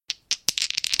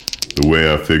The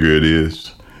way I figure it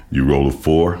is, you roll a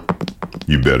 4,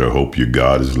 you better hope your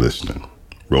God is listening.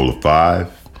 Roll a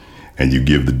 5, and you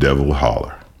give the devil a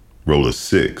holler. Roll a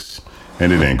 6,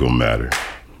 and it ain't gonna matter,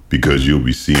 because you'll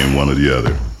be seeing one or the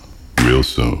other real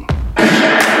soon.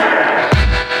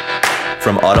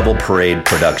 From Audible Parade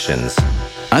Productions.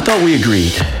 I thought we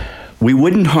agreed. We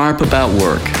wouldn't harp about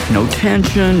work. No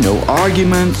tension, no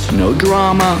arguments, no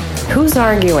drama. Who's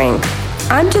arguing?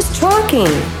 I'm just talking.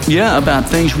 Yeah, about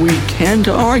things we tend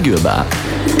to argue about.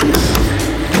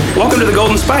 Welcome to the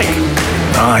Golden Spike.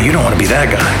 You don't want to be that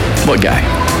guy. What guy?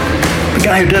 The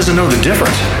guy who doesn't know the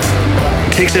difference.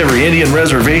 Takes every Indian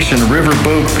reservation,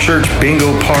 riverboat, church,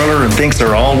 bingo parlor, and thinks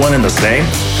they're all one and the same.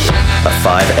 A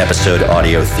 5-episode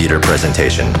audio theater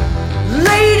presentation.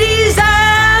 Ladies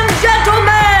and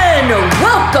gentlemen,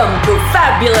 welcome to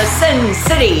Fabulous Sin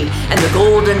City and the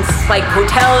Golden Spike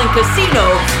Hotel and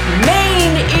Casino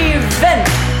main event.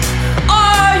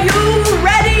 Are you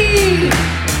ready?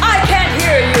 I can't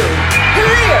hear you.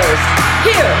 Players,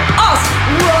 hear us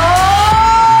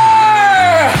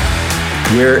roar!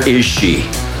 Where is she?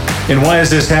 And why is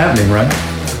this happening, right?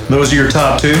 Those are your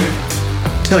top 2?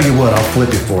 Tell you what, I'll flip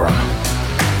it for him.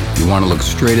 You want to look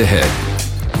straight ahead.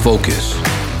 Focus.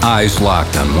 Eyes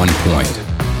locked on one point.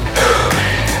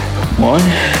 1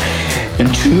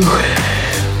 and 2.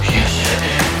 Yes,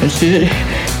 that's it.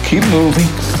 Keep moving.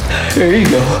 There you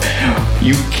go.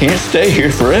 You can't stay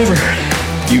here forever.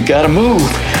 You gotta move.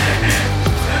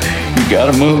 You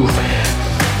gotta move.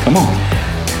 Come on.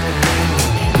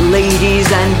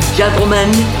 Ladies and gentlemen,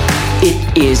 it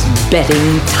is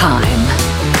betting time.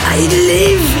 I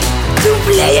live to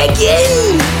play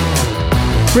again.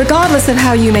 Regardless of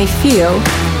how you may feel,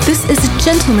 this is a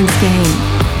gentleman's game.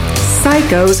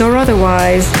 Psychos or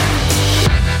otherwise.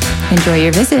 Enjoy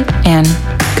your visit and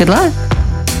good luck.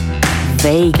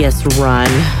 Vegas run.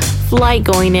 Flight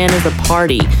going in is a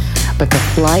party, but the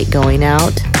flight going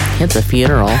out, it's a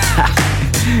funeral.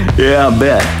 Yeah, I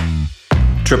bet.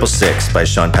 666 by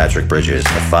Sean Patrick Bridges,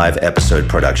 a 5-episode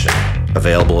production.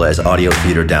 Available as audio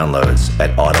theater downloads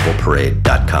at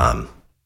audibleparade.com.